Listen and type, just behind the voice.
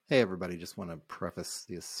Hey everybody, just want to preface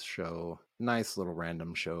this show, nice little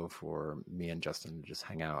random show for me and Justin to just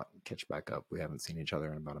hang out and catch back up. We haven't seen each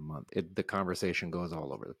other in about a month. The conversation goes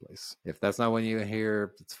all over the place. If that's not what you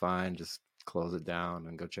hear, it's fine. Just close it down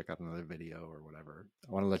and go check out another video or whatever.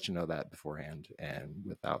 I want to let you know that beforehand. And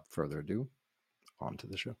without further ado, on to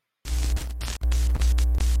the show.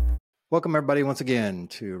 Welcome everybody once again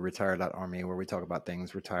to Retire.Army, where we talk about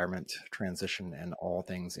things, retirement, transition, and all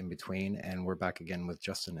things in between. And we're back again with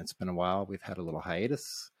Justin. It's been a while. We've had a little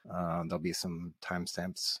hiatus. There'll be some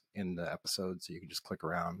timestamps in the episode, so you can just click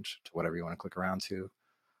around to whatever you want to click around to,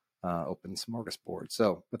 open smorgasbord.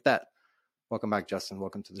 So with that, welcome back, Justin.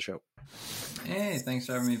 Welcome to the show. Hey, thanks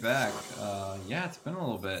for having me back. Yeah, it's been a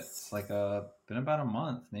little bit. It's like been about a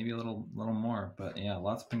month, maybe a little more. But yeah,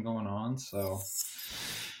 lots been going on. So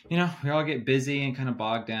we all get busy and kind of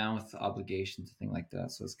bogged down with obligations and things like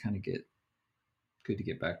that. So it's kind of good to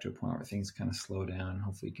get back to a point where things kind of slow down.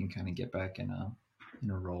 Hopefully, you can kind of get back in a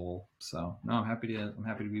role. So no, I'm happy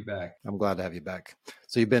to be back. I'm glad to have you back.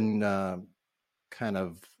 So you've been kind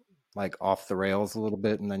of like off the rails a little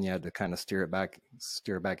bit, and then you had to kind of steer it back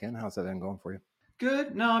in. How's that been going for you?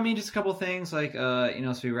 Good. No, I mean, just a couple of things like,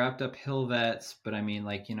 so we wrapped up Hill Vets, but I mean,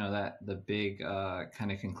 like, that the big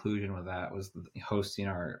kind of conclusion with that was hosting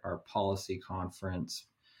our policy conference.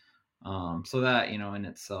 So that, in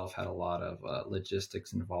itself had a lot of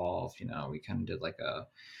logistics involved. We kind of did like a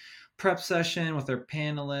prep session with our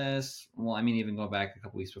panelists. Well, I mean, even going back a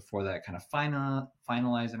couple weeks before that, kind of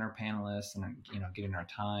finalizing our panelists and, getting our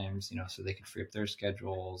times, so they could free up their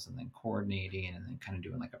schedules, and then coordinating, and then kind of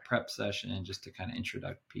doing like a prep session just to kind of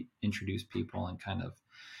introduce people and kind of,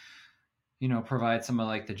 provide some of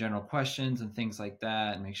like the general questions and things like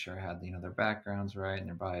that, and make sure I had, their backgrounds right and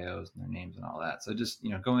their bios and their names and all that. So just,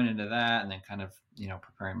 going into that, and then kind of,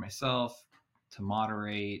 preparing myself to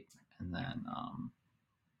moderate, and then,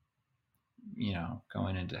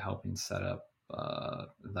 going into helping set up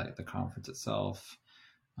the conference itself,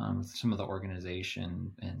 some of the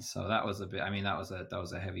organization. And so that was that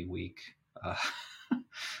was a heavy week.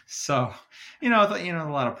 So, a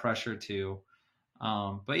lot of pressure too.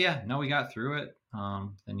 But yeah, no, we got through it.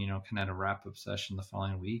 Then, kind of had a wrap up session the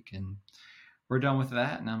following week, and we're done with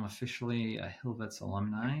that. And I'm officially a Hill Vets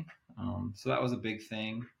alumni. So that was a big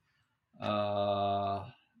thing.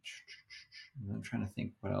 I'm trying to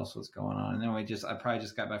think what else was going on. And then I probably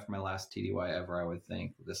just got back from my last TDY ever, I would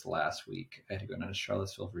think, this last week. I had to go down to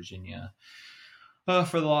Charlottesville, Virginia,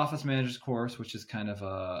 for the office manager's course, which is kind of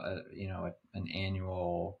an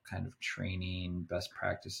annual kind of training, best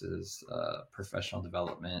practices, professional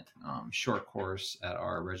development, short course at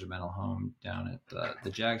our regimental home down at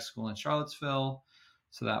the JAG school in Charlottesville.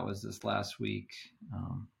 So that was this last week.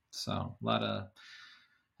 So a lot of,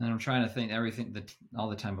 and I'm trying to think everything that all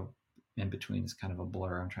the time in between is kind of a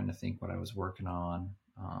blur. I'm trying to think what I was working on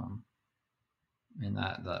in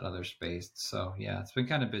that other space. So yeah, it's been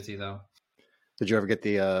kind of busy though. Did you ever get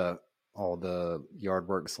the all the yard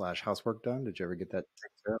work / housework done? Did you ever get that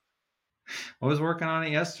taken care of? I was working on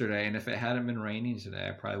it yesterday, and if it hadn't been raining today,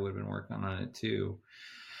 I probably would have been working on it too.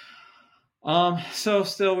 So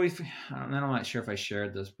still I'm not sure if I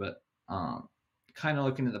shared this, but kind of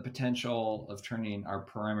looking at the potential of turning our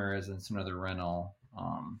primary residence into another rental,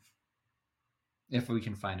 if we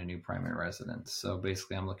can find a new primary residence. So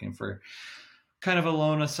basically I'm looking for kind of a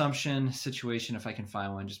loan assumption situation if I can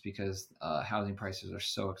find one, just because housing prices are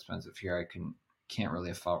so expensive here. I can't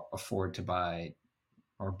really afford to buy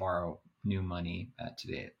or borrow new money at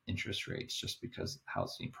today's interest rates, just because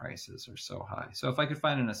housing prices are so high. So if I could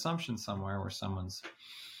find an assumption somewhere where someone's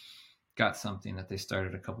got something that they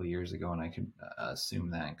started a couple of years ago, and I could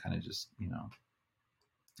assume that and kind of just,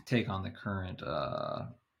 take on the current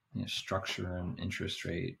structure and interest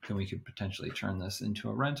rate, then we could potentially turn this into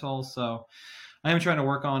a rental. So I am trying to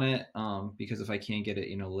work on it, because if I can't get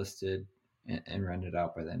it, listed and rented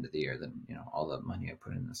out by the end of the year, then, all the money I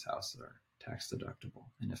put in this house are tax deductible.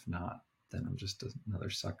 And if not, then I'm just another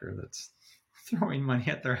sucker that's throwing money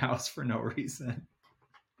at their house for no reason.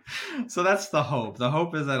 So that's the hope. The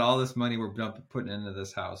hope is that all this money we're putting into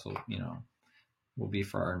this house will be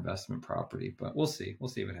for our investment property, but we'll see. We'll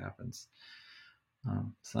see what happens.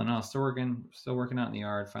 So no, still working out in the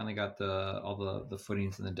yard. Finally got all the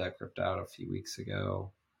footings and the deck ripped out a few weeks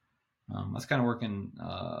ago. I was kind of working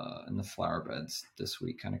in the flower beds this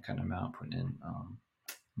week, kind of cutting them out, putting in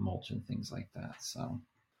mulch and things like that. So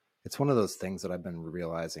it's one of those things that I've been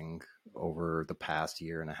realizing over the past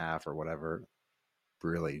year and a half or whatever,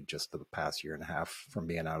 really just the past year and a half from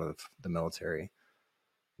being out of the military,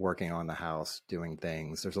 working on the house, doing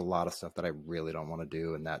things. There's a lot of stuff that I really don't want to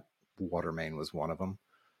do, and that water main was one of them.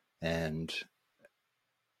 And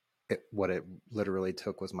what it literally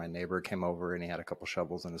took was my neighbor came over and he had a couple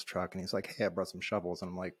shovels in his truck and he's like, hey, I brought some shovels. And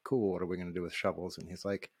I'm like, cool. What are we going to do with shovels? And he's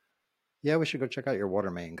like, yeah, we should go check out your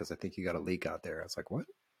water main because I think you got a leak out there. I was like, what?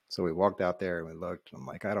 So we walked out there and we looked and I'm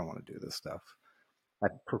like, I don't want to do this stuff. I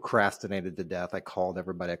procrastinated to death. I called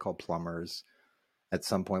everybody. I called plumbers. At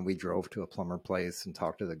some point we drove to a plumber place and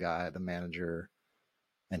talked to the guy, the manager.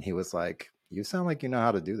 And he was like, you sound like you know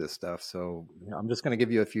how to do this stuff. So I'm just going to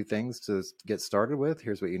give you a few things to get started with.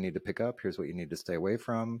 Here's what you need to pick up. Here's what you need to stay away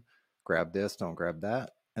from. Grab this, don't grab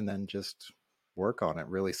that. And then just work on it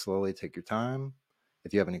really slowly. Take your time.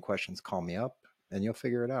 If you have any questions, call me up and you'll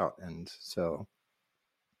figure it out. And so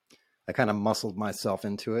I kind of muscled myself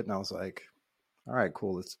into it and I was like, all right,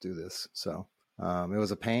 cool, let's do this. So it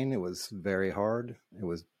was a pain. It was very hard. It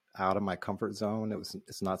was out of my comfort zone.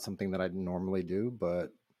 It's not something that I normally do,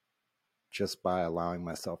 but just by allowing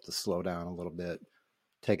myself to slow down a little bit,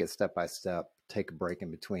 take it step by step, take a break in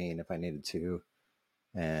between if I needed to.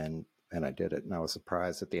 And I did it. And I was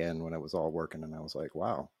surprised at the end when it was all working. And I was like,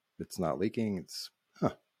 wow, it's not leaking.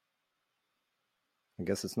 I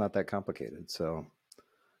guess it's not that complicated. So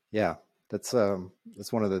yeah, that's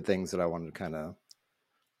one of the things that I wanted to kind of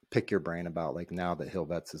pick your brain about. Like now that Hill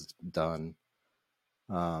Vets is done,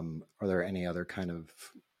 are there any other kind of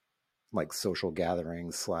like social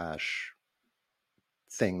gatherings /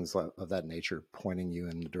 things of that nature pointing you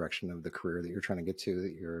in the direction of the career that you're trying to get to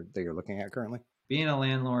that you're looking at currently? Being a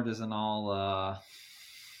landlord isn't all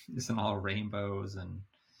rainbows and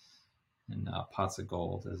pots of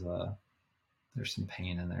gold. There's some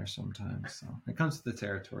pain in there sometimes. So it comes to the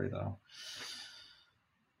territory though.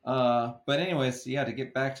 But anyways, yeah, to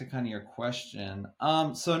get back to kind of your question.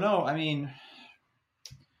 So no, I mean,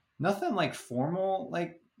 nothing like formal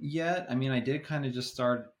like yet. I mean, I did kind of just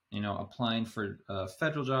start, applying for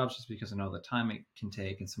federal jobs just because I know the time it can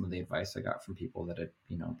take and some of the advice I got from people that had,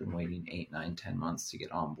 been waiting 8, 9, 10 months to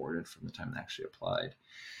get onboarded from the time they actually applied.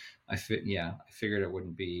 I figured it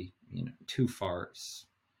wouldn't be, too far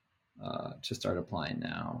to start applying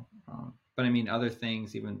now. But I mean, other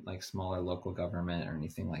things, even like smaller local government or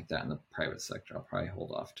anything like that in the private sector, I'll probably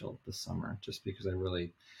hold off till the summer just because I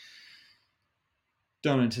really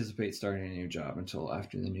don't anticipate starting a new job until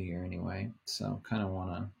after the new year anyway. So kind of want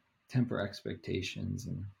to temper expectations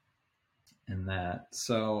and that.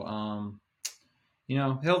 So,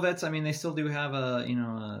 Hill Vets, I mean, they still do have a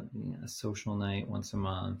social night once a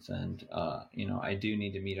month. And, I do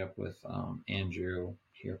need to meet up with Andrew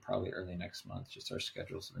here probably early next month. Just our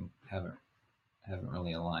schedules haven't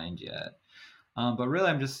really aligned yet. But really,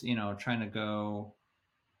 I'm just, trying to go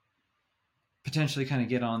potentially kind of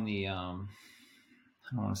get on the,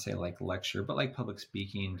 I don't want to say like lecture, but like public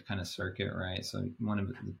speaking kind of circuit, right? So one of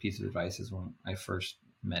the pieces of advice is when I first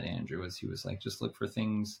met Andrew was he was like, just look for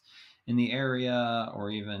things in the area or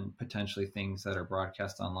even potentially things that are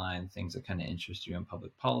broadcast online, things that kind of interest you in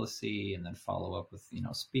public policy, and then follow up with,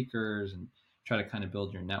 speakers and try to kind of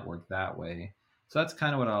build your network that way. So that's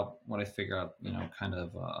kind of what I figure out, kind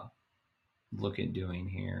of look at doing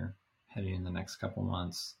here heading in the next couple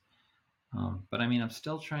months. But I mean, I'm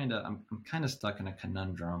kind of stuck in a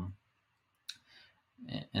conundrum.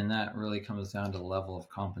 And that really comes down to the level of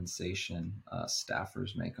compensation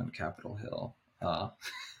staffers make on Capitol Hill.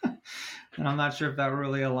 And I'm not sure if that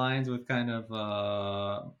really aligns with kind of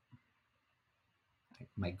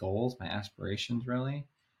my goals, my aspirations, really.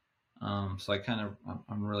 So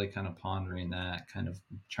I'm really kind of pondering that, kind of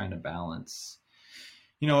trying to balance,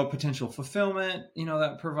 a potential fulfillment,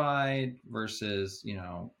 that provide versus,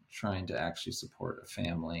 trying to actually support a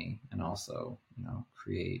family and also,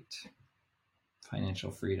 create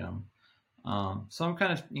financial freedom. So I'm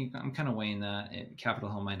kind of weighing that. Capitol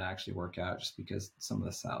Hill might actually work out just because some of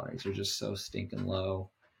the salaries are just so stinking low.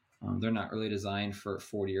 They're not really designed for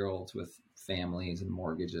 40-year-olds with families and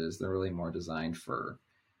mortgages. They're really more designed for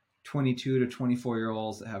 22 to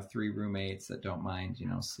 24-year-olds that have 3 roommates that don't mind,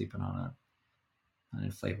 sleeping on an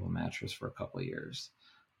inflatable mattress for a couple of years.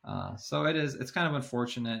 So it's kind of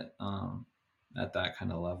unfortunate at that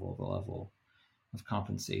kind of level, the level of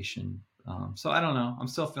compensation. So I don't know. I'm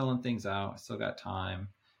still filling things out. I still got time,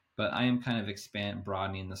 but I am kind of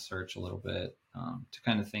broadening the search a little bit to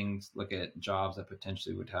kind of look at jobs that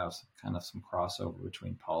potentially would have some crossover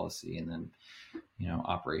between policy and then,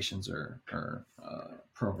 operations or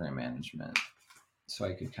program management. So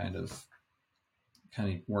I could kind of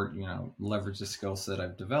work, leverage the skill set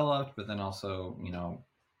I've developed, but then also,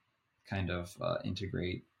 kind of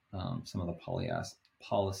integrate some of the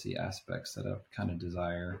policy aspects that I kind of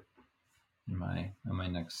desire in my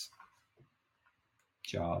next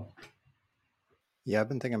job. Yeah, I've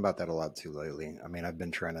been thinking about that a lot too lately. I mean, I've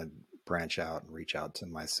been trying to branch out and reach out to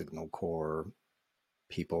my Signal Corps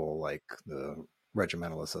people, like the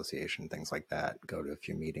Regimental Association, things like that. Go to a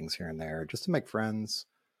few meetings here and there just to make friends.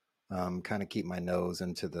 Kind of keep my nose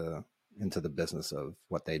into the business of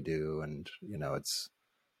what they do, and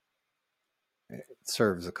it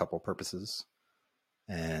serves a couple purposes.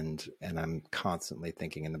 And I'm constantly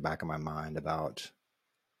thinking in the back of my mind about.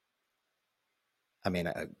 I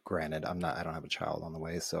mean, granted, I don't have a child on the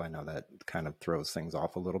way, so I know that kind of throws things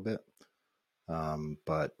off a little bit.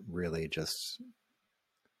 But really, just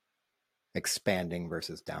expanding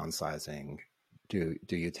versus downsizing. Do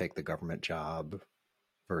you take the government job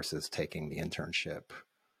versus taking the internship?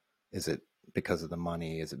 Is it because of the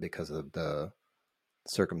money? Is it because of the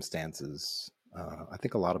circumstances? I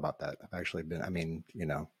think a lot about that. I've actually been, I mean,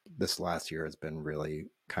 this last year has been really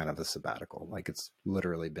kind of a sabbatical. Like, it's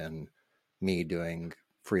literally been me doing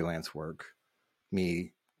freelance work,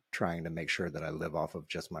 me trying to make sure that I live off of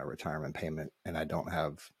just my retirement payment and I don't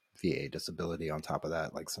have VA disability on top of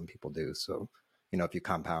that, like some people do. So, if you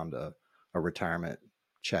compound a retirement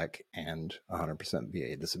check and 100%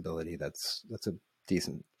 VA disability, that's a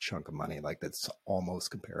decent chunk of money. Like, that's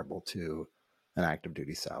almost comparable to an active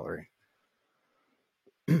duty salary.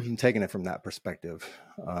 Taking it from that perspective,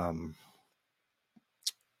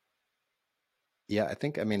 yeah, I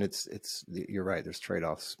think, I mean, it's you're right. There's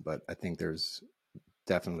trade-offs, but I think there's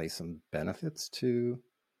definitely some benefits to,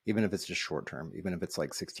 even if it's just short term, even if it's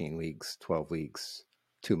like 16 weeks, 12 weeks,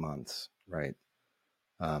 2 months, right?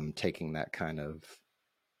 Taking that kind of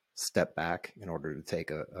step back in order to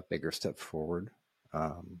take a bigger step forward.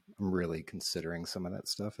 I'm really considering some of that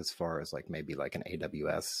stuff as far as like maybe like an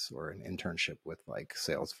AWS or an internship with like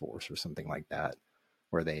Salesforce or something like that,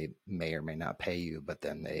 where they may or may not pay you, but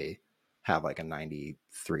then they have like a 93%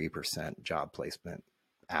 job placement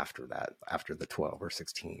after that, after the 12 or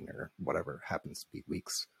 16 or whatever happens to be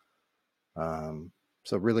weeks.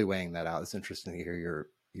 So really weighing that out. It's interesting to hear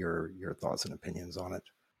your thoughts and opinions on it.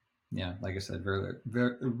 Yeah, like I said, very,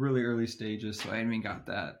 very really early stages, so I haven't even got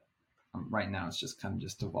that. Right now, it's just kind of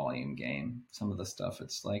just a volume game. Some of the stuff,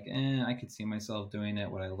 it's like, I could see myself doing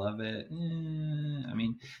it. Would I love it? I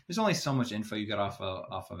mean, there's only so much info you get off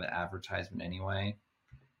of an advertisement anyway,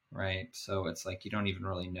 right? So it's like you don't even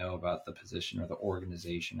really know about the position or the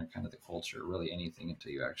organization or kind of the culture, really anything,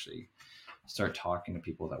 until you actually start talking to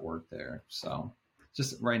people that work there. So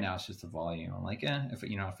just right now, it's just the volume. I'm like, if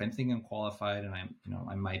I'm thinking I'm qualified and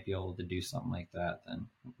I might be able to do something like that, then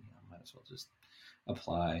might as well just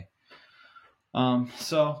apply.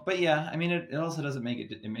 But yeah, I mean, it also doesn't make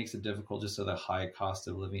it makes it difficult just to the high cost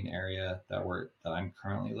of living area that I'm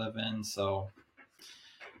currently live in. So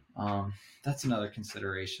that's another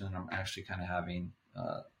consideration that I'm actually kind of having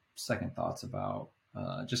second thoughts about.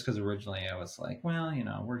 Just because originally I was like, well,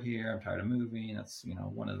 we're here. I'm tired of moving. That's,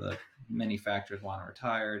 one of the many factors I want to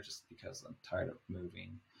retire, just because I'm tired of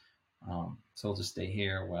moving. So I'll just stay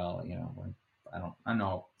here. Well, I don't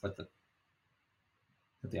know what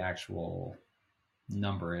the actual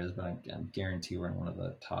number is, but I guarantee we're in one of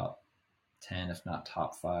the top 10, if not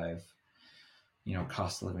top 5,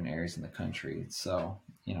 cost of living areas in the country. So,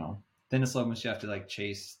 then it's almost you have to like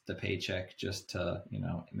chase the paycheck just to,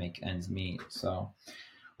 make ends meet. So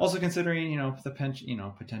also considering,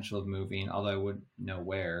 the potential of moving, although I wouldn't know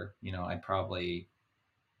where,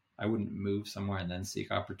 I wouldn't move somewhere and then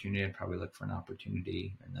seek opportunity. I'd probably look for an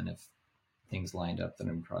opportunity. And then if things lined up, then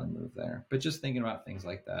I'd probably move there. But just thinking about things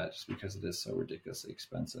like that, just because it is so ridiculously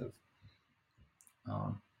expensive,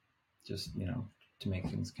 just, to make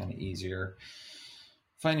things kind of easier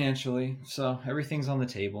financially. So everything's on the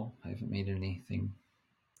table. I haven't made anything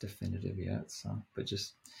definitive yet. So, but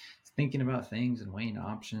just thinking about things and weighing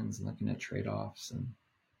options and looking at trade-offs and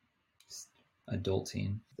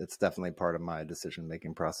adulting. It's definitely part of my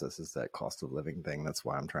decision-making process, is that cost of living thing. That's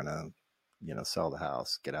why I'm trying to, sell the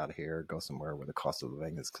house, get out of here, go somewhere where the cost of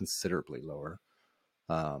living is considerably lower.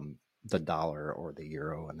 The dollar or the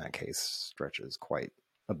euro in that case stretches quite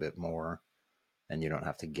a bit more, and you don't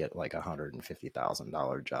have to get like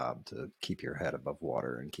 $150,000 job to keep your head above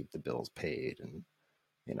water and keep the bills paid and,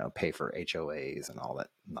 pay for HOAs and all that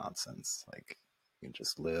nonsense. Like, you can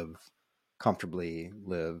just live comfortably,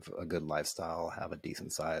 live a good lifestyle, have a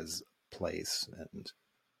decent size place,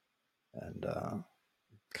 and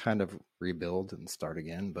kind of rebuild and start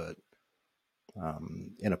again, but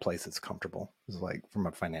in a place that's comfortable. It's like from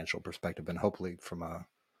a financial perspective, and hopefully from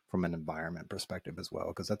an environment perspective as well,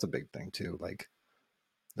 because that's a big thing too. Like,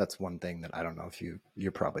 that's one thing that I don't know if you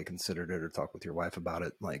probably considered it or talked with your wife about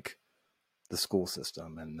it, like the school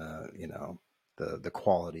system and the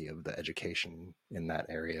quality of the education in that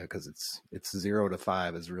area, because it's 0 to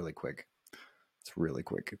 5 is really quick. It's really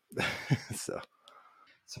quick. So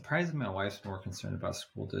Surprisingly, my wife's more concerned about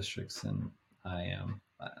school districts than I am.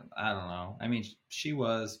 I don't know. I mean, she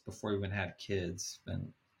was before we even had kids,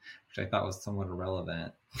 which I thought was somewhat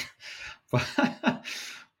irrelevant. but,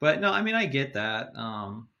 but no, I mean, I get that.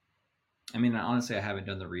 I mean, honestly, I haven't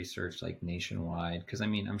done the research like nationwide because I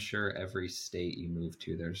mean, I'm sure every state you move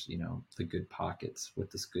to, there's, the good pockets with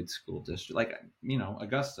this good school district. Like,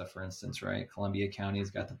 Augusta, for instance, right? Columbia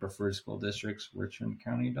County's got the preferred school districts. Richmond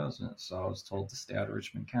County doesn't. So I was told to stay out of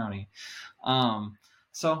Richmond County.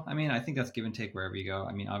 So, I mean, I think that's give and take wherever you go.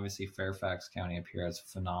 I mean, obviously, Fairfax County up here has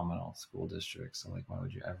phenomenal school districts. So, like, why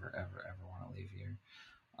would you ever, ever, ever want to leave here?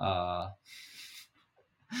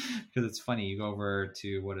 Because it's funny, you go over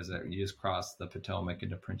to what is it? You just cross the Potomac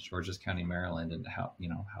into Prince George's County, Maryland, and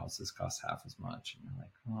houses cost half as much, and you're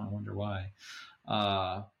like, oh, I wonder why.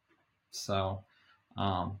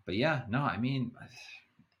 But yeah, no, I mean,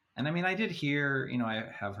 and I mean, I did hear, I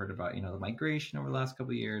have heard about the migration over the last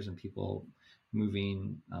couple of years and people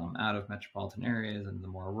moving out of metropolitan areas and the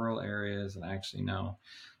more rural areas, and I actually know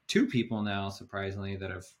two people now, surprisingly, that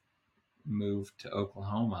have moved to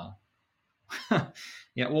Oklahoma.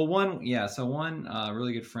 Yeah, well, one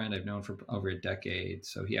really good friend I've known for over a decade.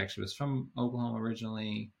 So he actually was from Oklahoma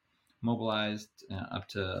originally, mobilized up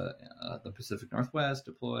to the Pacific Northwest,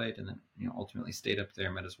 deployed, and then ultimately stayed up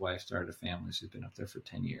there. Met his wife, started a family. So he's been up there for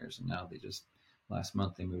 10 years, and now last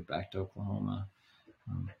month they moved back to Oklahoma.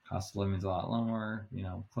 Cost of living is a lot lower,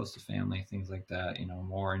 close to family, things like that.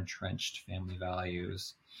 More entrenched family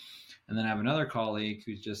values. And then I have another colleague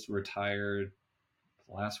who's just retired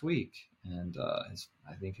last week, and I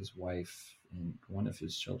think his wife and one of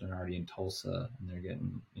his children are already in Tulsa, and they're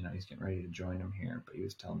getting, he's getting ready to join them here. But he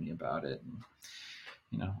was telling me about it,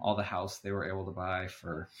 and all the house they were able to buy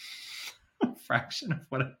for a fraction of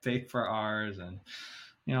what I paid for ours, and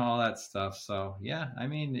all that stuff. So yeah, I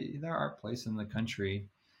mean, there are places in the country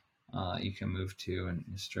you can move to and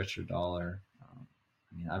stretch your dollar.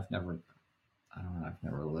 I mean, I've never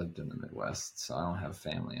lived in the Midwest, so I don't have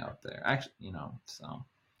family out there. Actually, so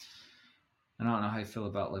I don't know how I feel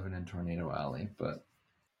about living in Tornado Alley, but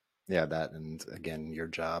yeah, that, and again, your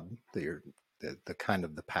job, that you're the kind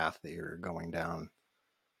of the path that you're going down.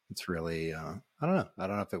 It's really, I don't know. I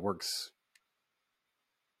don't know if it works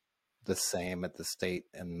the same at the state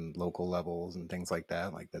and local levels and things like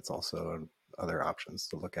that. Like that's also other options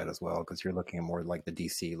to look at as well, because you're looking at more like the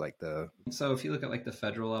DC, like the. So if you look at like the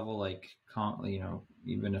federal level, like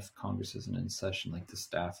even if Congress isn't in session, like the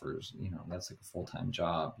staffers, that's like a full-time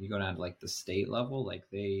job. You go down to like the state level, like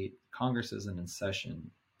Congress isn't in session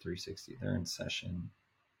 360. They're in session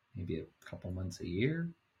maybe a couple months a year.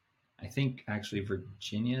 I think actually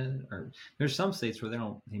Virginia, or there's some states where they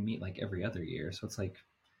meet like every other year, so it's like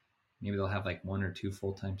maybe they'll have like one or two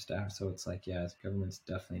full-time staff. So it's like, yeah, government's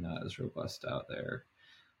definitely not as robust out there.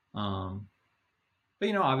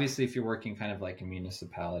 But obviously, if you're working kind of like in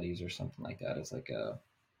municipalities or something like that, it's like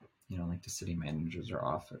like the city manager's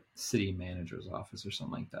office or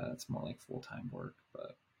something like that. It's more like full-time work.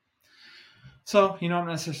 But so I'm not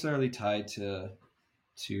necessarily tied to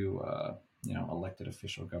elected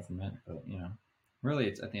official government, but really,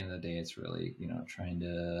 it's at the end of the day, it's really trying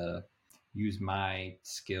to use my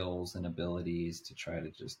skills and abilities to try to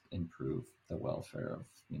just improve the welfare of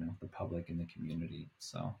the public and the community.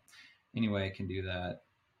 So anyway, I can do that,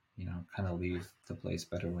 kind of leave the place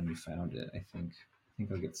better when you found it. I think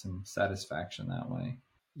I'll get some satisfaction that way.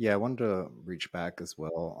 Yeah, I wanted to reach back as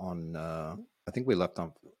well on. I think we left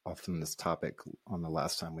off on this topic on the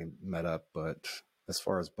last time we met up, but as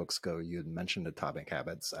far as books go, you had mentioned Atomic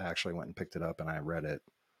Habits. I actually went and picked it up and I read it.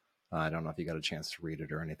 I don't know if you got a chance to read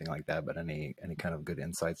it or anything like that, but any kind of good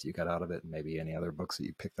insights you got out of it, and maybe any other books that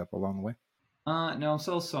you picked up along the way? No,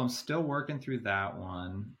 so I'm still working through that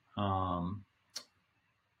one.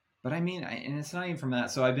 But I mean, and it's not even from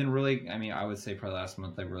that. So I've been really, I would say probably last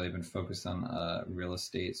month I've really been focused on real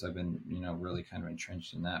estate. So I've been, really kind of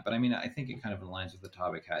entrenched in that. But I think it kind of aligns with the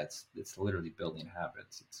topic. It's literally building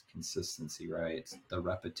habits. It's consistency, right? It's the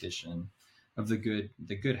repetition of the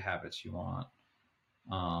good habits you want.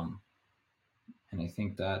 And I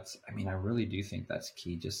think I really do think that's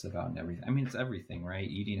key just about in everything. It's everything, right?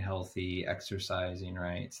 Eating healthy, exercising,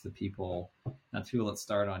 right? It's the people, not the people that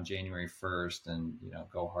start on January 1st and,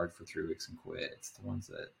 go hard for 3 weeks and quit. It's the ones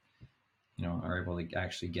that, are able to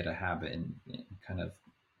actually get a habit and kind of,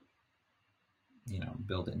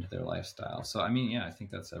 build it into their lifestyle. So, I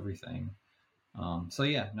think that's everything. So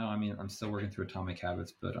yeah, no, I'm still working through Atomic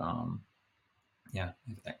Habits, but yeah,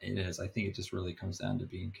 it is. I think it just really comes down to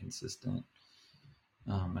being consistent.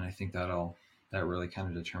 And I think that'll that really kind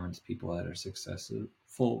of determines people that are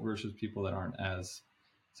successful versus people that aren't as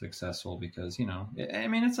successful. Because I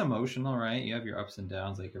mean, it's emotional, right? You have your ups and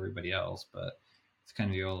downs like everybody else, but it's kind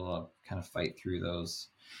of be able to kind of fight through those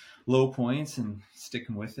low points and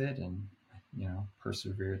sticking with it, and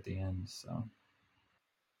persevere at the end. So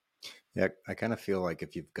Yeah, I kind of feel like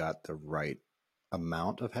if you've got the right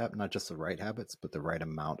amount of not just the right habits, but the right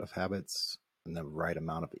amount of habits and the right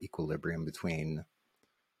amount of equilibrium between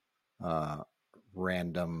uh,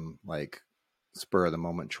 random, like spur of the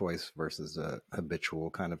moment choice versus a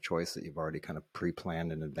habitual kind of choice that you've already kind of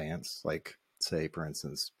pre-planned in advance. Like, say, for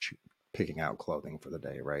instance, picking out clothing for the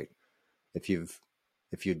day, right? If you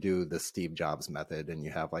do the Steve Jobs method and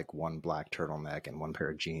you have like one black turtleneck and one pair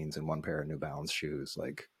of jeans and one pair of New Balance shoes,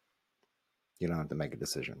 like you don't have to make a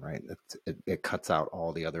decision, right? It cuts out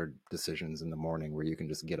all the other decisions in the morning where you can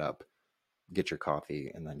just get up, get your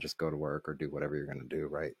coffee, and then just go to work or do whatever you're going to do,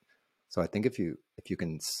 right? So I think if you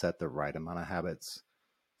can set the right amount of habits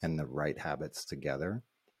and the right habits together,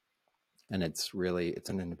 and it's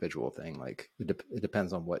an individual thing. Like it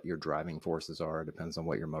depends on what your driving forces are. It depends on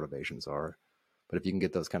what your motivations are. But if you can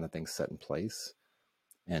get those kind of things set in place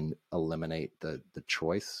and eliminate the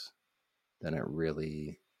choice, then it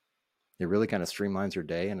really kind of streamlines your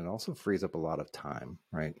day, and it also frees up a lot of time,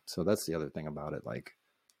 right? So that's the other thing about it. Like,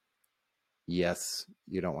 yes,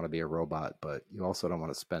 you don't want to be a robot, but you also don't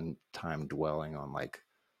want to spend time dwelling on like,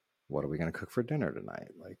 what are we going to cook for dinner tonight?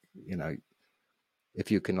 Like,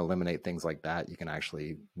 if you can eliminate things like that, you can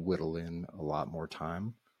actually whittle in a lot more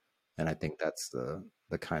time. And I think that's the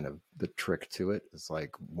kind of the trick to it is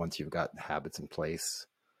like once you've got habits in place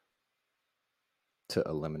to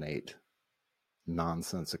eliminate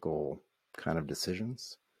nonsensical kind of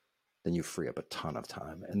decisions, then you free up a ton of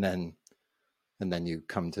time. And then you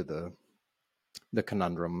come to the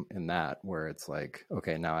conundrum in that where it's like,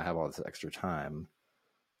 okay, now I have all this extra time.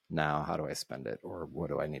 Now how do I spend it, or what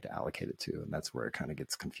do I need to allocate it to? And that's where it kind of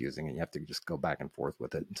gets confusing, and you have to just go back and forth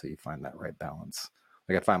with it until you find that right balance.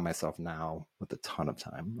 Like I find myself now with a ton of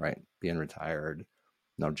time, right? Being retired,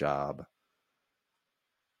 no job.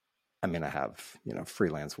 I mean, I have,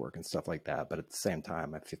 freelance work and stuff like that, but at the same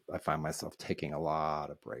time, I find myself taking a lot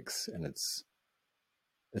of breaks, and it's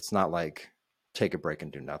not like take a break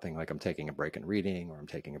and do nothing. Like I'm taking a break and reading, or I'm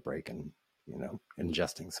taking a break and,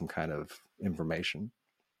 ingesting some kind of information.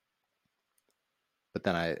 But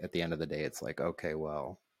then at the end of the day, it's like, okay,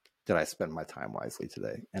 well, did I spend my time wisely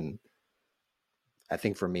today? And I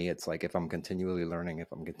think for me, it's like if I'm continually learning, if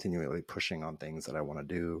I'm continually pushing on things that I want to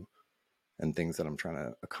do and things that I'm trying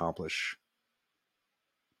to accomplish,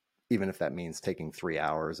 even if that means taking 3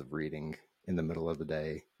 hours of reading in the middle of the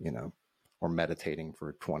day, or meditating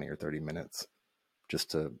for 20 or 30 minutes just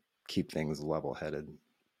to keep things level headed.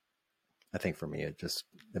 I think for me, it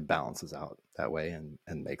balances out that way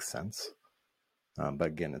and makes sense. But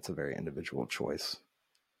again, it's a very individual choice.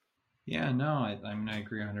 yeah, no, I mean, I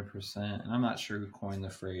agree 100%. And I'm not sure who coined the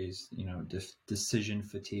phrase, decision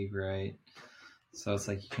fatigue, right? So it's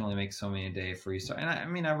like you can only make so many a day for you. So, and I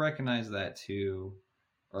mean, I recognize that too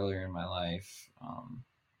earlier in my life.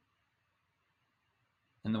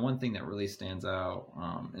 And the one thing that really stands out,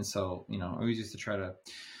 and so, I always used to try to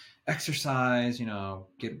exercise,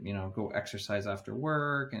 go exercise after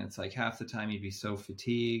work. And it's like half the time you'd be so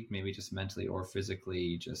fatigued, maybe just mentally or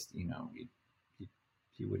physically, just,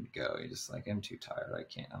 you wouldn't go. You're just like, I'm too tired. I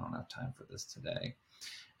don't have time for this today.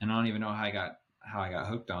 And I don't even know how I got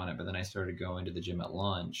hooked on it. But then I started going to the gym at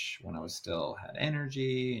lunch when I was still had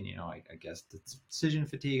energy, and I guess the decision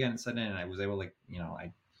fatigue hadn't set in, and I was able to,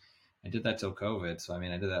 I did that till COVID. So I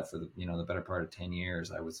mean, I did that for the better part of 10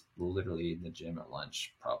 years. I was literally in the gym at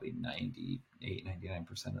lunch probably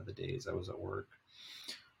 99% of the days I was at work.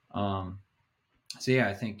 So yeah,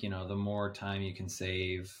 I think the more time you can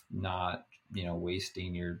save, not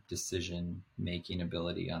wasting your decision making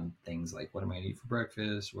ability on things like what am I going to eat for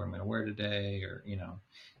breakfast, what am I going to wear today, or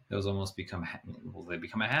those almost become they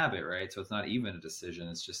become a habit, right? So it's not even a decision;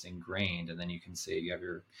 it's just ingrained, and then you can say you have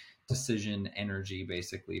your decision energy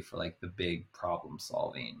basically for like the big problem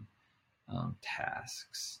solving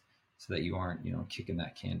tasks, so that you aren't kicking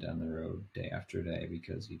that can down the road day after day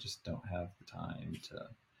because you just don't have the time to, or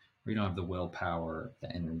you don't have the willpower,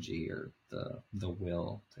 the energy, or the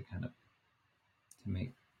will to kind of to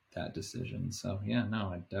make that decision. So yeah,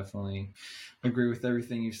 no, I definitely agree with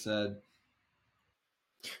everything you said.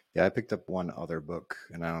 Yeah, I picked up one other book,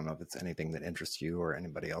 and I don't know if it's anything that interests you or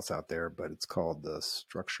anybody else out there, but it's called The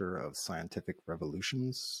Structure of Scientific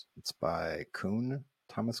Revolutions. It's by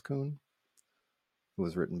Thomas Kuhn. It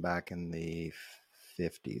was written back in the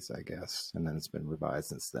 50s, I guess, and then it's been revised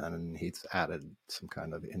since then, and he's added some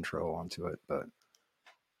kind of intro onto it. But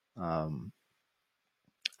um,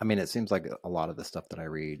 I mean, it seems like a lot of the stuff that I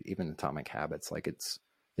read, even Atomic Habits, like it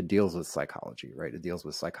deals with psychology, right? It deals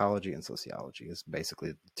with psychology and sociology is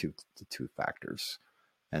basically the two factors.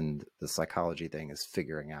 And the psychology thing is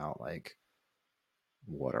figuring out like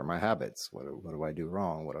what are my habits? What do I do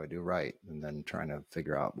wrong? What do I do right? And then trying to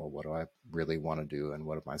figure out, well, what do I really want to do, and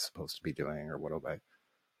what am I supposed to be doing, or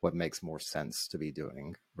what makes more sense to be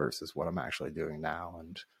doing versus what I'm actually doing now,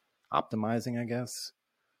 and optimizing, I guess.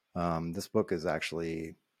 This book is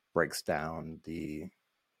actually breaks down the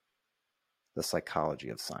psychology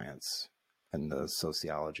of science and the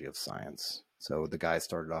sociology of science. So the guy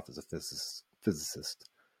started off as a physicist,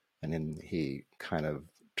 and then he kind of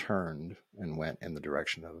turned and went in the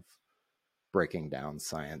direction of breaking down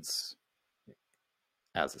science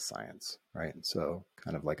as a science, right? So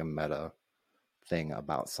kind of like a meta thing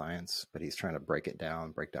about science, but he's trying to break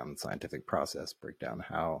down the scientific process, break down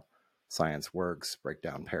how science works, break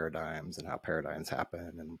down paradigms and how paradigms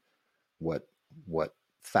happen, and what what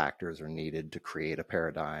factors are needed to create a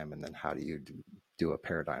paradigm, and then how do you do a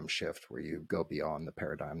paradigm shift where you go beyond the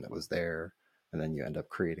paradigm that was there, and then you end up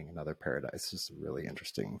creating another paradigm. It's just really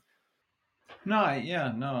interesting. No,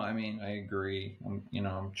 I mean, I agree.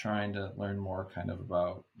 I'm trying to learn more kind of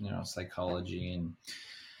about, psychology and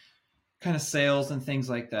kind of sales and things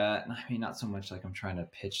like that. I mean, not so much like I'm trying to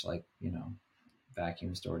pitch like,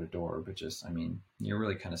 vacuums door to door, but just, I mean, you're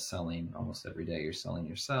really kind of selling almost every day. You're selling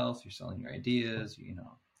yourself, you're selling your ideas,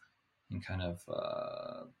 and kind of,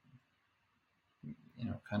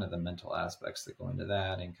 kind of the mental aspects that go into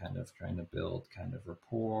that, and kind of trying to build kind of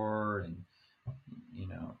rapport, and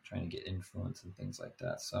trying to get influence and things like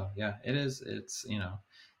that. So yeah, it's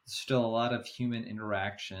still a lot of human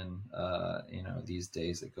interaction these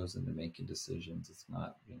days that goes into making decisions. It's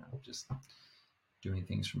not just doing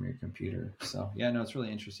things from your computer. So yeah, no, it's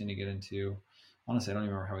really interesting to get into. Honestly, I don't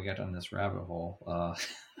even remember how we got down this rabbit hole.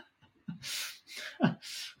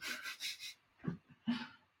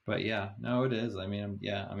 But yeah, no, it is. I mean,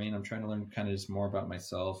 I'm trying to learn kind of just more about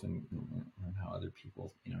myself, and learn how other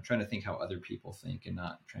people, trying to think how other people think, and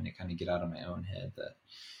not trying to kind of get out of my own head that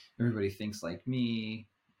everybody thinks like me.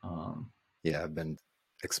 Yeah, I've been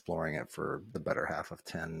exploring it for the better half of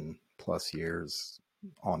 10 plus years,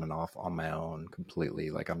 on and off on my own completely.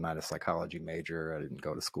 Like, I'm not a psychology major. I didn't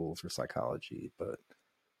go to school for psychology, but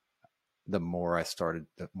when I started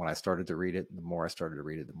to read it, the more I started to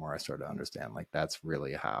read it, the more I started to understand, like, that's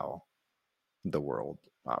really how the world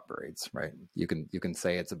operates, right? You can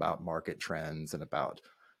say it's about market trends and about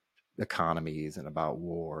economies and about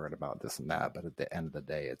war and about this and that, but at the end of the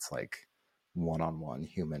day, it's like one-on-one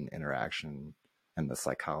human interaction and the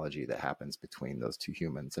psychology that happens between those two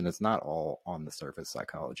humans. And it's not all on the surface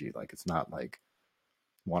psychology. Like, it's not like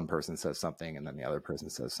one person says something and then the other person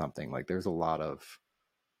says something. Like, there's a lot of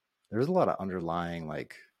underlying,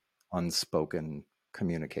 like, unspoken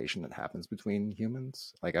communication that happens between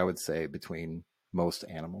humans, like I would say between most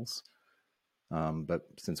animals. But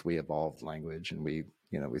since we evolved language, and we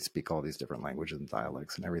speak all these different languages and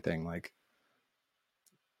dialects and everything, like,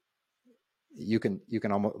 you can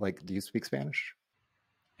almost, like, do you speak Spanish?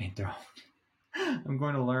 I don't. I'm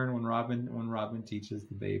going to learn when Robin teaches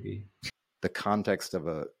the baby. The context of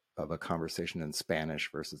a conversation in Spanish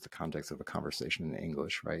versus the context of a conversation in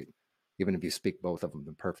English, right? Even if you speak both of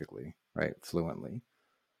them perfectly, right, fluently,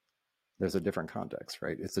 there's a different context,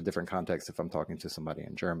 right? It's a different context if I'm talking to somebody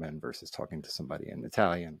in German versus talking to somebody in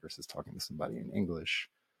Italian versus talking to somebody in English.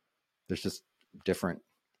 There's just different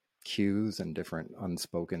cues and different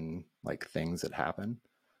unspoken, like, things that happen,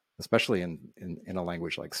 especially in a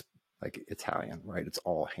language like Italian, right? It's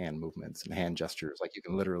all hand movements and hand gestures. Like, you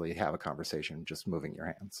can literally have a conversation just moving your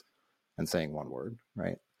hands and saying one word,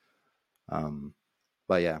 right? Um,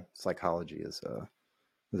 but yeah, psychology is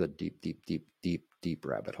a deep, deep, deep, deep, deep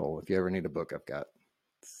rabbit hole. If you ever need a book, I've got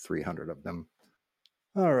 300 of them.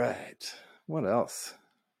 All right. What else?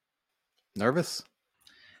 Nervous?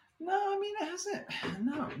 No, I mean, it hasn't.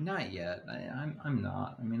 No, not yet. I'm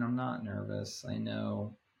not. I mean, I'm not nervous. I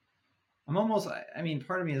know. I'm almost. I mean,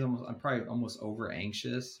 part of me is almost. I'm probably almost over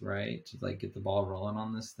anxious, right, to like get the ball rolling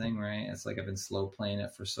on this thing, right? It's like I've been slow playing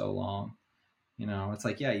it for so long. It's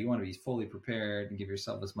like, yeah, you want to be fully prepared and give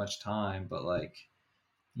yourself as much time, but like,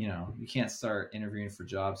 you can't start interviewing for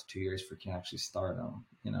jobs 2 years before you can actually start them.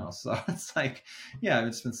 So it's like, yeah, I've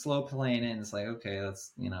just been slow playing it, and it's like, okay,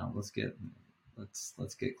 let's get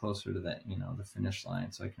closer to that, the finish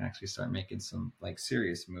line, so I can actually start making some like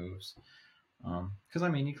serious moves. Because I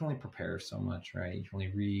mean, you can only prepare so much, right? You can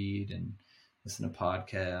only read and listen to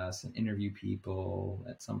podcasts and interview people.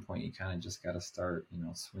 At some point, you kind of just got to start,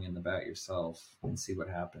 swinging the bat yourself and see what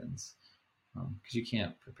happens, because you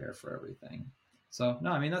can't prepare for everything. So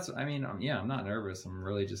no, I mean I'm not nervous. I'm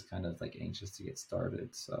really just kind of like anxious to get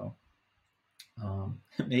started. So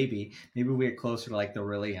maybe we get closer to like the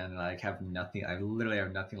really end, and I have nothing. I literally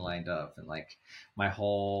have nothing lined up, and like my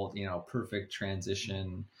whole perfect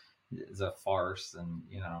transition is a farce, and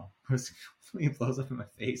when it blows up in my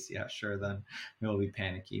face, yeah, sure, then it'll be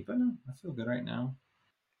panicky. But no, I feel good right now.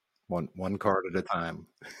 One card at a time.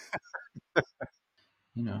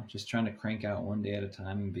 Just trying to crank out one day at a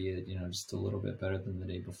time and be it, just a little bit better than the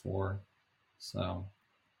day before. So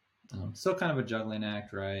still kind of a juggling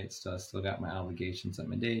act, right? Still got my obligations at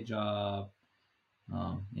my day job.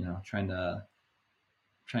 Trying to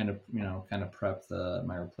kind of prep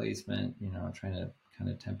my replacement. Trying to kind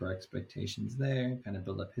of temper expectations there, kind of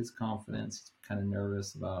build up his confidence. He's kind of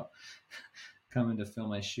nervous about coming to fill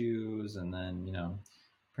my shoes, and then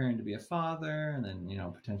preparing to be a father, and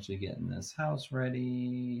then potentially getting this house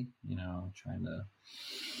ready. Trying to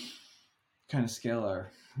kind of scale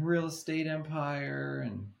our real estate empire,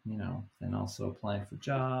 and then also applying for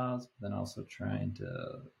jobs, but then also trying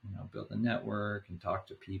to build a network and talk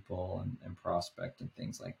to people and prospect and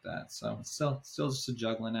things like that. So it's still just a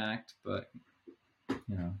juggling act, but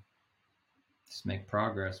just make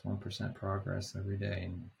progress, 1% progress every day,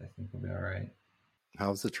 and I think we'll be all right.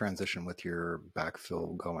 How's the transition with your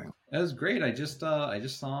backfill going? It was great. I just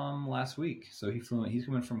saw him last week. So he's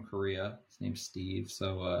coming from Korea. His name's Steve.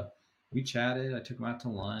 So we chatted. I took him out to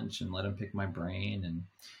lunch and let him pick my brain,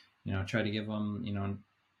 and try to give him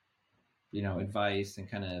advice and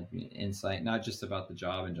kind of insight, not just about the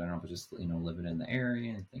job in general, but just living in the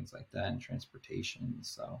area and things like that, and transportation.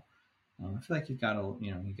 So I feel like he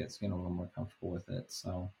gets getting a little more comfortable with it.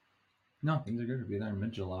 So no, things are good. We'll be there in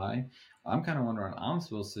mid-July. I'm kind of wondering what I'm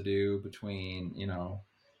supposed to do between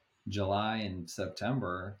July and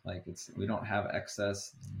September. Like we don't have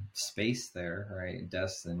excess space there, right?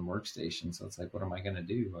 Desks and workstations. So it's like, what am I going to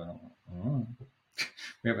do? I don't know.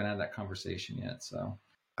 We haven't had that conversation yet. So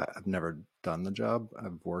I've never done the job.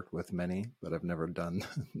 I've worked with many, but I've never done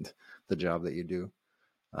the job that you do.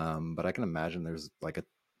 But I can imagine there's like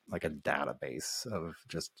a database of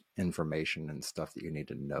just information and stuff that you need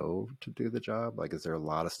to know to do the job. Like, is there a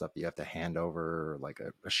lot of stuff that you have to hand over, like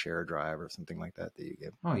a share drive or something like that you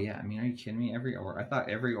give? Oh yeah, I mean, are you kidding me? I thought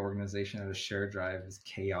every organization had a share drive as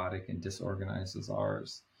chaotic and disorganized as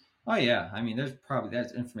ours. Oh yeah, I mean,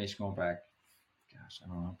 that's information going back, gosh, I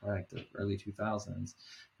don't know, probably like the early 2000s.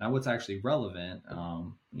 Now, what's actually relevant,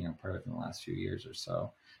 probably in the last few years or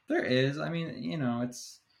so, there is. I mean,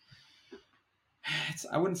 it's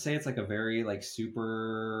I wouldn't say it's like a very like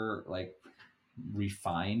super like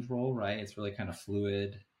refined role, right? It's really kind of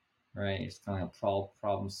fluid, right? It's kind of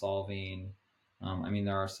problem solving. I mean,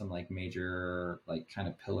 there are some like major like kind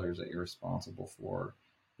of pillars that you're responsible for,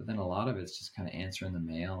 but then a lot of it's just kind of answering the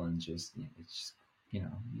mail, and just it's just you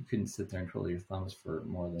couldn't sit there and twiddle your thumbs for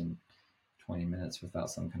more than 20 minutes without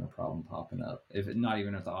some kind of problem popping up. If it, not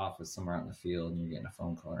even at the office, somewhere out in the field, and you're getting a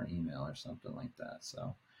phone call or an email or something like that.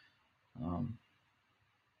 So,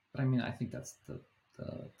 but I mean, I think that's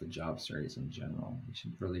the job series in general. You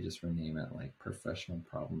should really just rename it like professional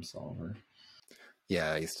problem solver.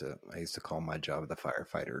 Yeah, I used to call my job the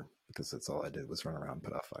firefighter, because that's all I did was run around and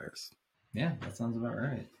put out fires. Yeah, that sounds about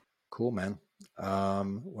right. Cool, man.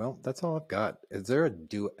 Well, that's all I've got.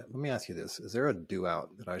 Let me ask you this. Is there a due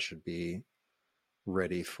out that I should be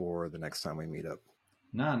ready for the next time we meet up?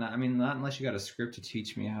 No, I mean, not unless you got a script to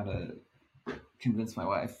teach me how to convince my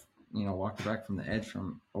wife, walk her back from the edge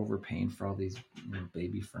from overpaying for all these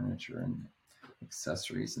baby furniture and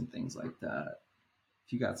accessories and things like that.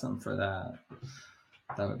 If you got something for that,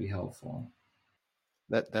 that would be helpful.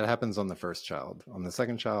 That happens on the first child. On the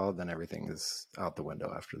second child, then everything is out the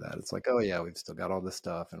window after that. It's like, oh yeah, we've still got all this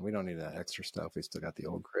stuff, and we don't need that extra stuff. We still got the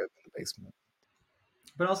old crib in the basement.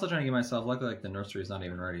 But also trying to get myself, luckily, like the nursery is not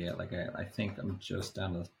even ready yet. Like I think I'm just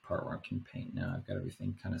down to the part where I can paint now. I've got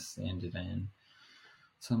everything kind of sanded in.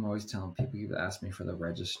 So I'm always telling people, you ask me for the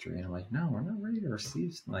registry, and I'm like, no, we're not ready to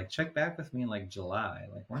receive. Like, check back with me in like July.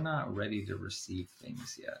 Like, we're not ready to receive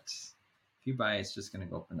things yet. If you buy it, it's just going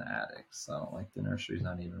to go up in the attic. So like the nursery's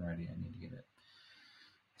not even ready. I need to get it,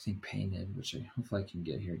 I think, painted, which hopefully I can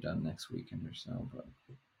get here done next weekend or so. But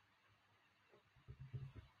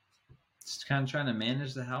just kind of trying to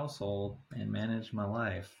manage the household and manage my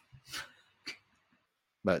life.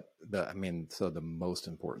 But so the most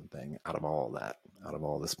important thing out of all that, out of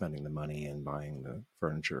all the spending the money and buying the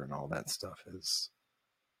furniture and all that stuff is,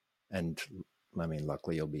 and I mean,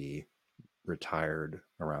 luckily you'll be retired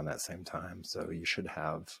around that same time. So you should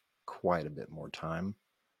have quite a bit more time.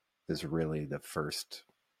 Is really the first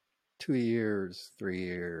 2 years, 3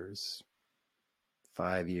 years,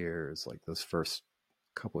 5 years, like those first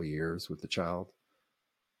couple years with the child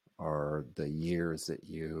are the years that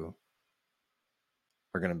you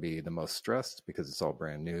are going to be the most stressed because it's all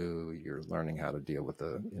brand new. You're learning how to deal with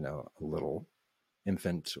a little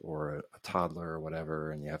infant or a toddler or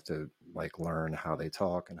whatever, and you have to like learn how they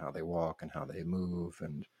talk and how they walk and how they move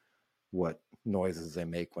and what noises they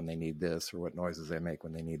make when they need this or what noises they make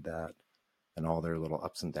when they need that, and all their little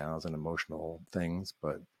ups and downs and emotional things.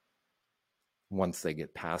 But once they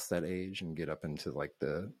get past that age and get up into like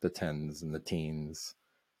the tens and the teens,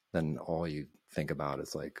 then all you think about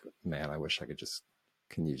is like, man, I wish I could just,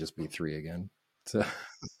 can you just be 3 again? So,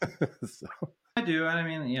 so. I do. I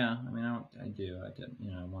mean, yeah. I mean, I do. I did.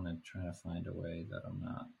 I want to try to find a way that I'm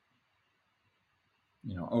not,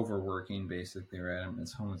 overworking. Basically, right? I'm at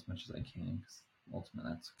home as much as I can because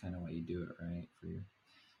ultimately that's kind of why you do it, right? For your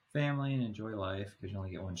family and enjoy life because you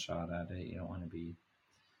only get one shot at it. You don't want to be,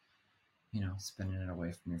 spending it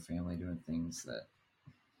away from your family doing things that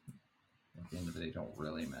at the end of the day don't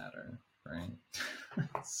really matter, right?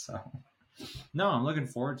 So, no, I'm looking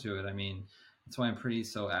forward to it. I mean, that's why I'm pretty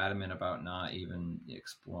so adamant about not even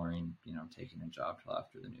exploring, taking a job till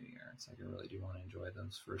after the new year. It's like I really do want to enjoy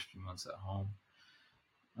those first few months at home,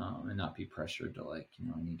 and not be pressured to like,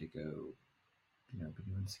 I need to go, be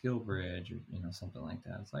doing skill bridge or something like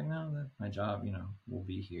that. It's like no, that my job, will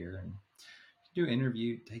be here and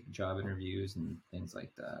take job interviews and things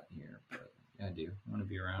like that here. But yeah, I do. I want to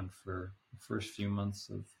be around for the first few months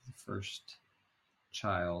of the first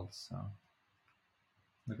child, so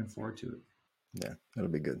looking forward to it. Yeah, it'll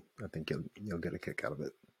be good. I think you'll get a kick out of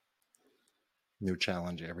it. New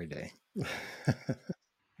challenge every day.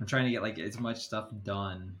 I'm trying to get like as much stuff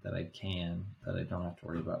done that I can that I don't have to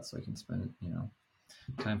worry about, so I can spend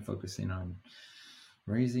time focusing on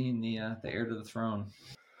raising the heir to the throne.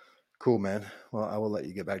 Cool, man. Well, I will let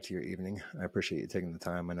you get back to your evening. I appreciate you taking the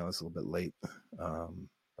time. I know it's a little bit late,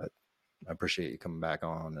 but I appreciate you coming back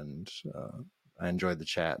on, and I enjoyed the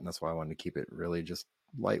chat, and that's why I wanted to keep it really just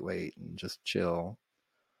lightweight and just chill,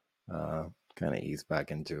 kind of ease back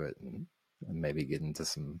into it, and maybe get into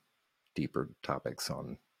some deeper topics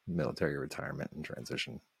on military retirement and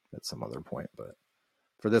transition at some other point. But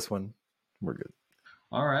for this one, we're good.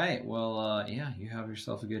 All right. Well, yeah, you have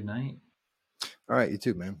yourself a good night. All right, you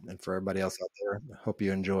too, man. And for everybody else out there, I hope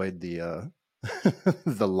you enjoyed the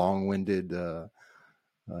the long-winded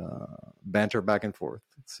banter back and forth.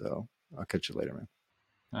 So I'll catch you later, man.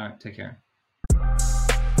 All right. Take care.